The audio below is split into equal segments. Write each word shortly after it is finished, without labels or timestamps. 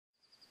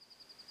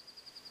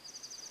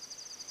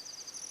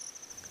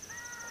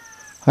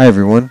Hi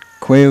everyone,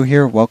 Quayo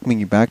here, welcoming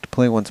you back to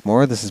play once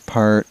more. This is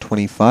part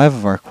 25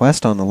 of our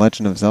quest on The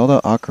Legend of Zelda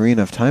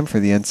Ocarina of Time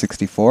for the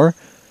N64.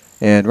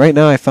 And right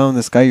now I found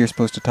this guy you're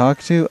supposed to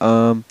talk to.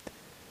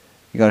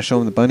 You gotta show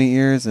him the bunny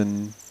ears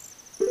and...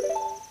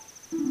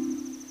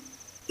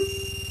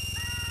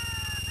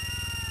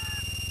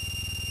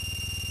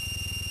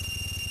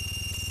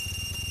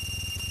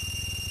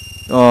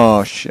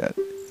 Oh shit.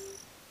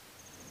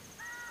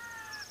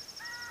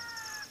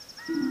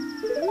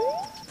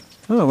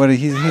 Oh, but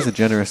he's a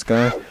generous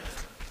guy.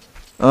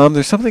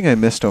 There's something I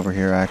missed over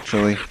here,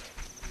 actually.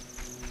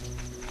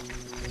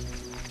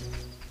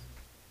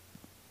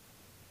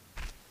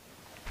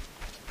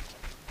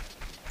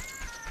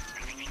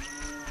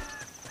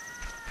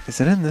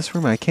 Is it in this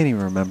room? I can't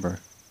even remember.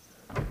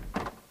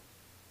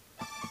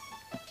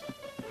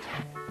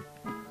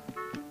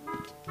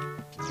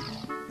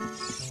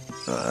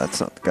 That's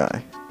not the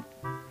guy.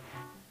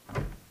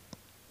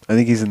 I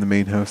think he's in the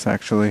main house,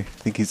 actually. I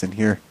think he's in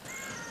here.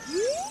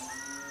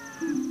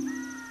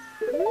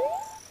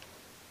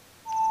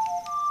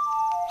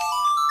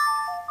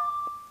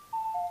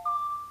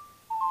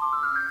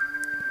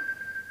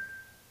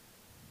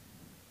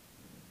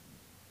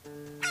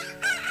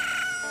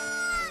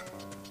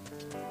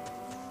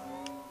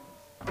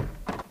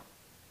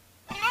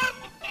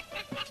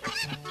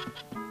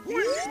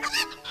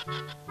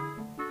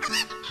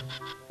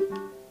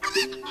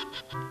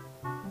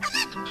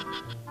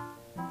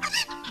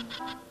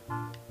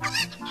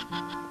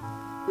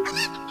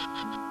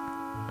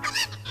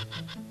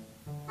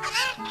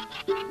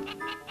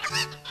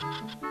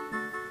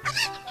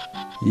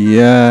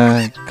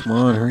 Yeah, come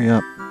on, hurry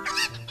up.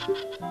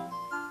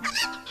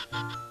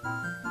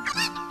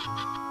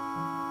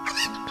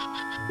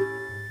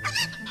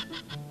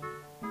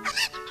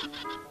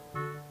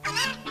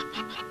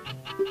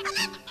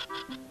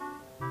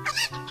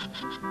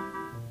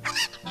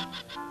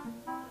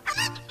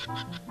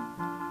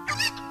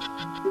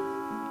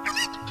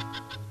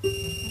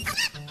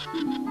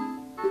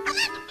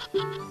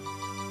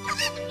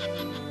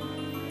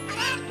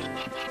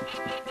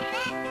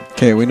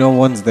 Okay, we know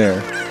one's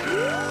there.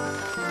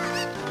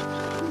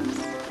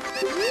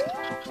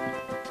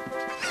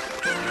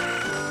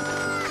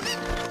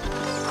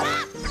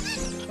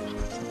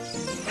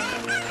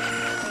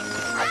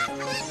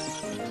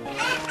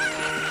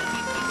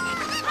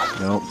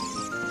 Nope.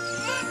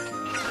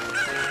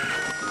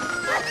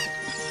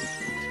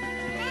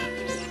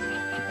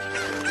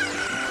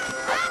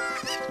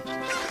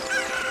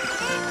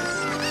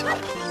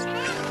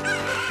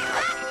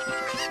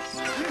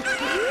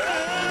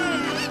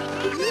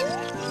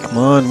 Come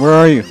on, where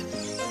are you?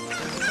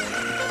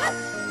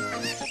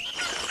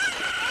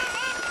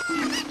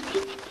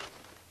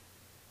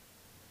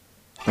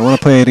 I want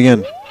to play it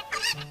again.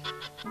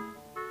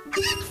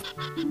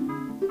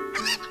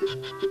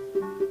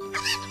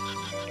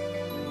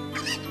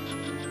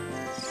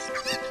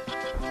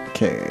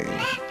 Okay.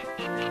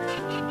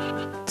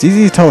 It's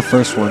easy to tell the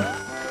first one.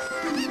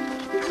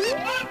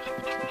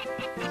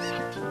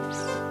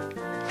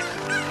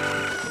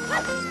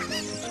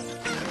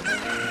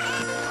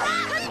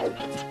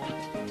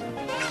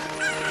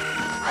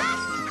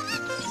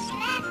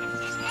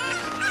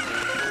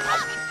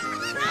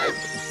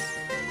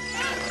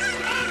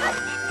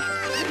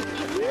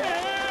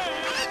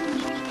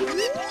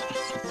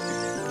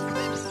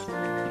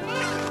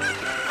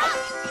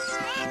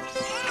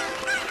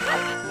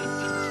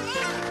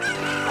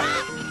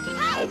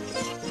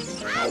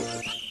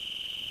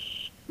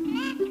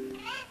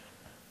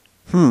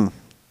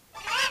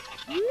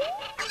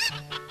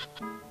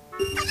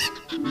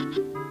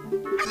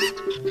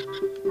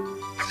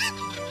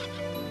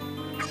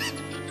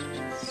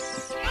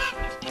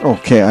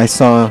 Okay, I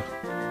saw...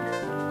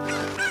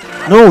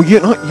 No, not you,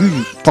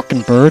 you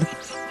fucking bird!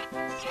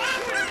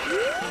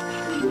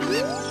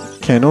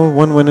 Okay, I know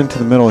one went into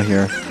the middle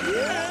here.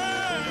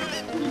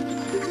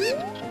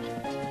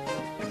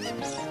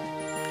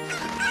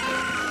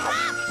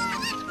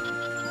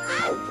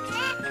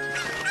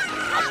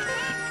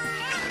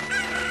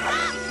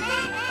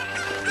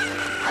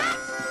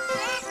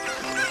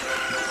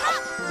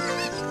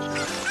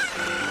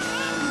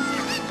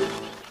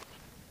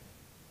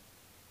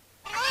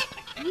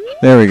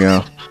 There we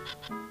go.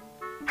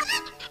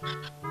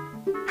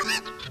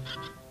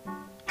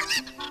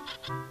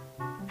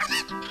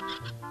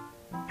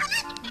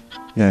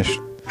 Yeah,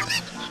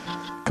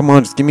 come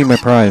on, just give me my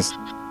prize.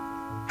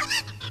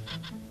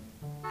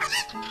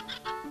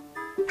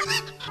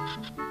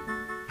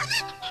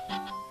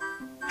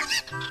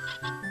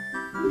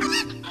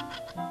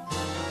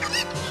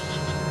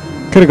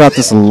 Could have got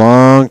this a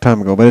long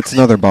time ago, but it's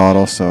another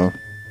bottle, so...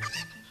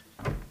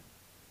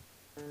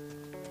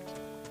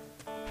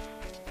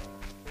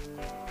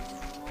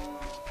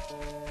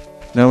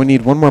 Now we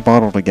need one more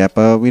bottle to get,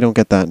 but we don't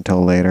get that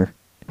until later.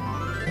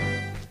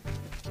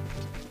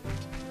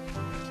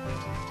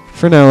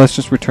 For now, let's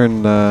just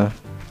return the...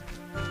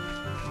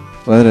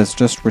 Let us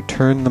just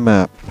return the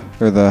map.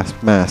 Or the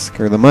mask.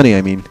 Or the money,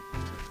 I mean.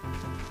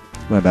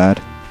 My bad.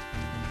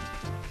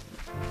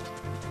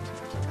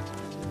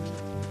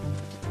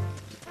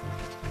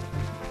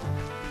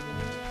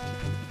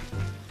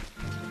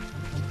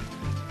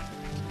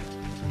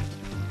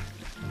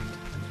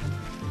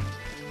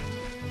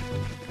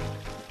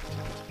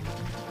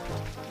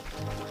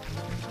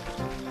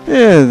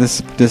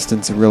 This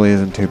distance really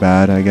isn't too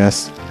bad, I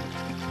guess.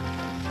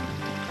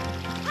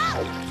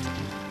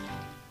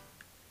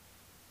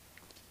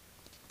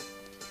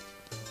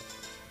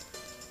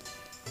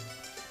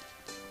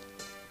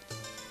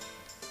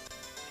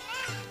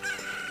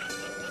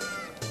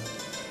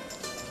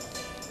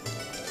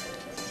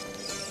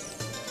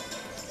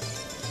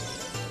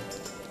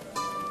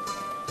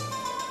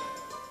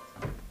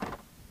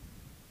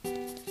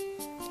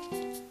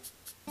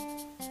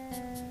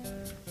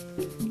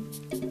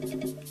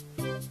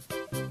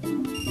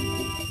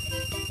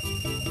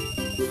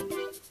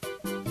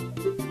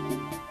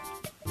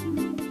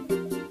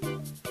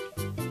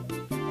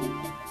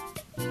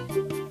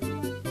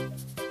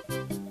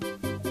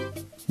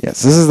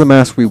 Yes, this is the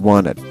mask we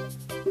wanted.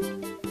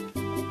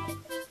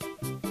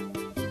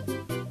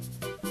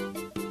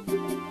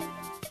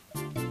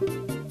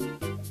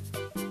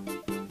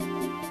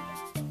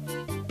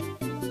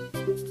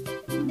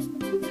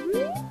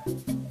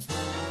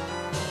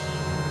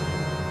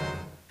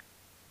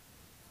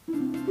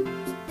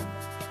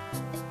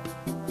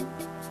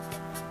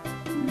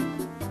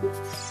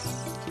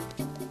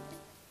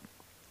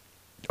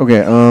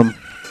 Okay,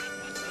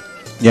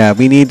 yeah,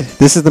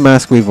 this is the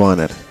mask we've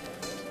wanted.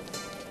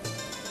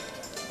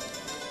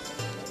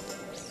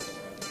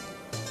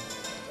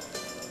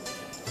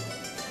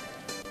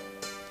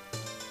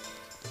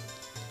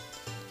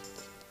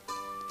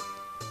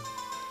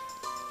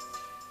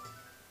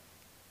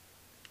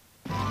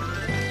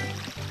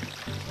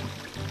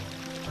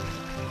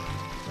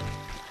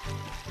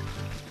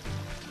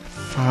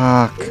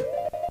 Fuck.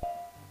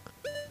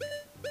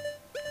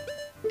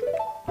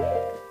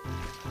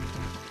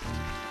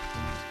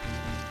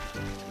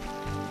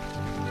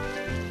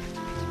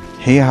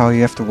 Hey, how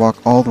you have to walk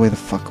all the way the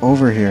fuck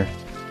over here.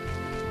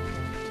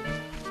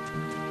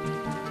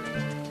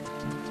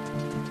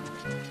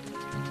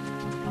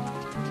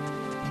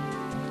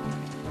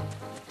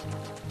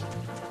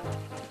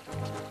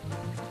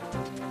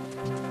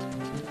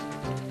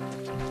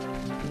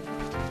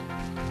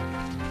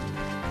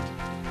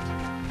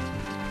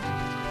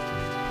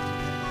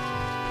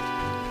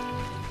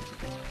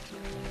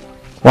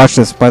 Watch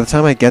this. By the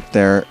time I get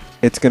there,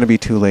 it's going to be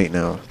too late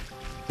now.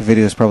 The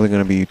video is probably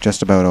going to be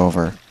just about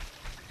over.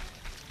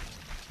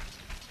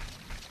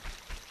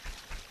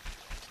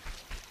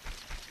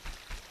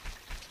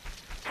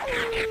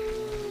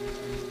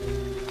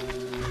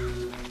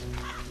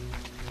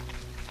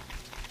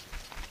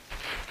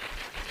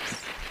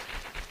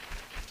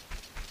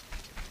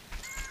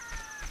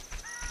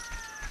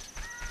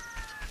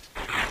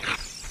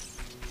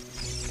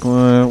 Come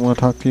on, I don't want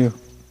to talk to you.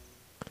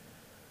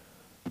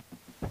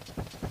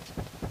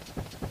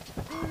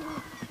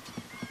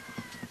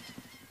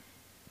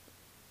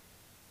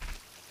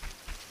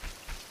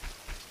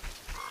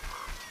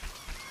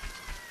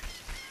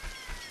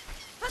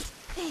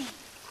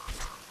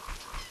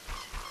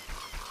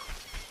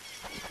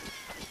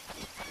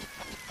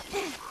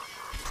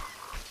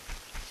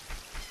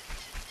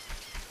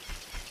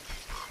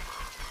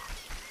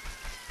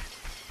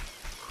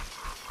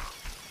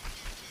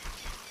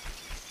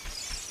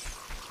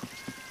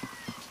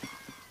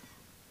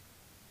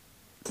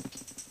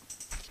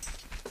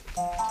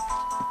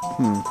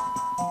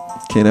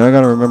 Okay, now I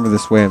gotta remember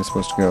this way I'm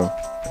supposed to go.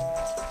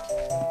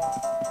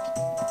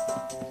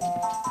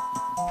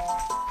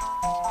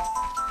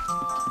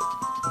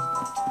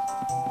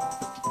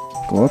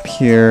 Go up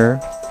here.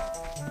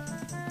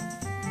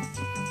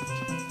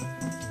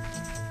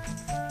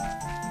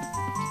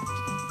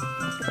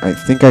 I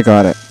think I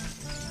got it.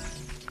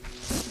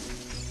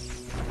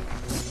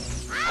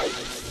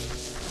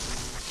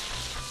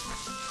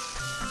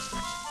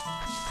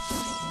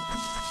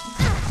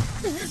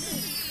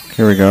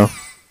 Here we go.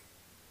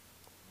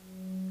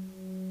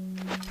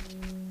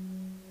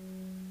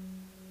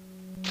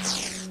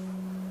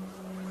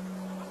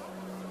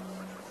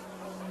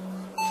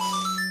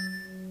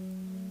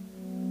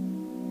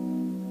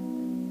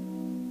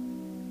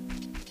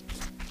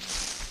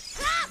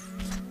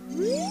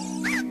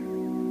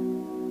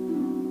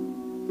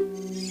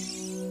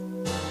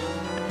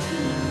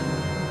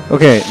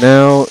 Okay,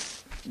 now,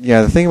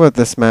 yeah, the thing about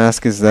this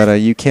mask is that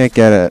you can't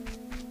get it.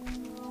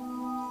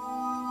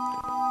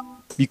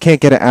 You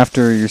can't get it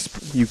after you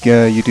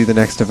do the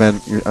next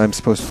event I'm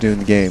supposed to do in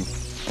the game.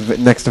 The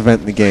next event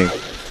in the game.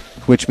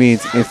 Which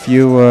means if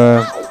you,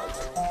 I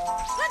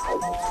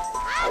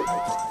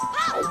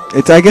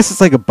guess it's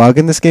like a bug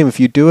in this game. If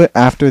you do it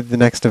after the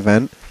next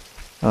event,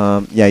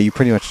 yeah, you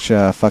pretty much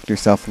fucked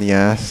yourself in the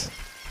ass.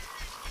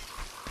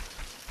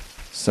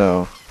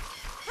 So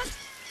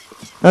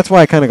that's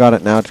why I kind of got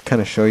it now, to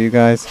kind of show you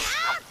guys.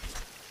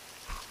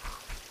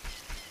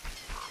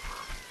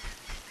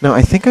 Now,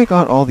 I think I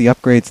got all the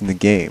upgrades in the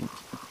game.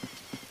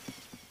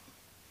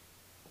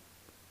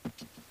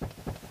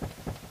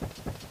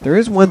 There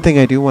is one thing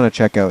I do want to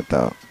check out,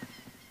 though.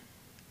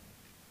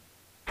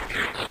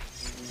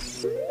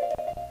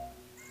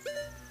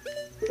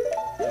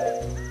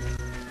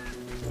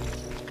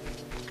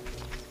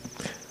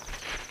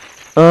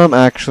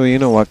 Actually, you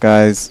know what,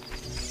 guys?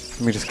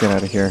 Let me just get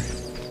out of here.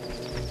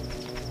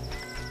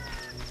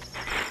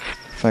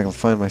 if I can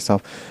find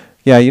myself.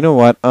 Yeah, you know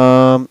what?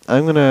 I'm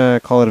gonna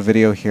call it a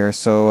video here.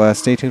 So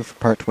stay tuned for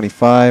part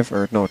 25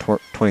 or no,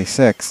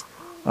 26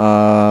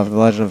 of The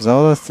Legend of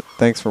Zelda.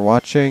 Thanks for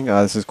watching.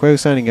 This is Quayo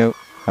signing out.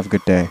 Have a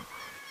good day.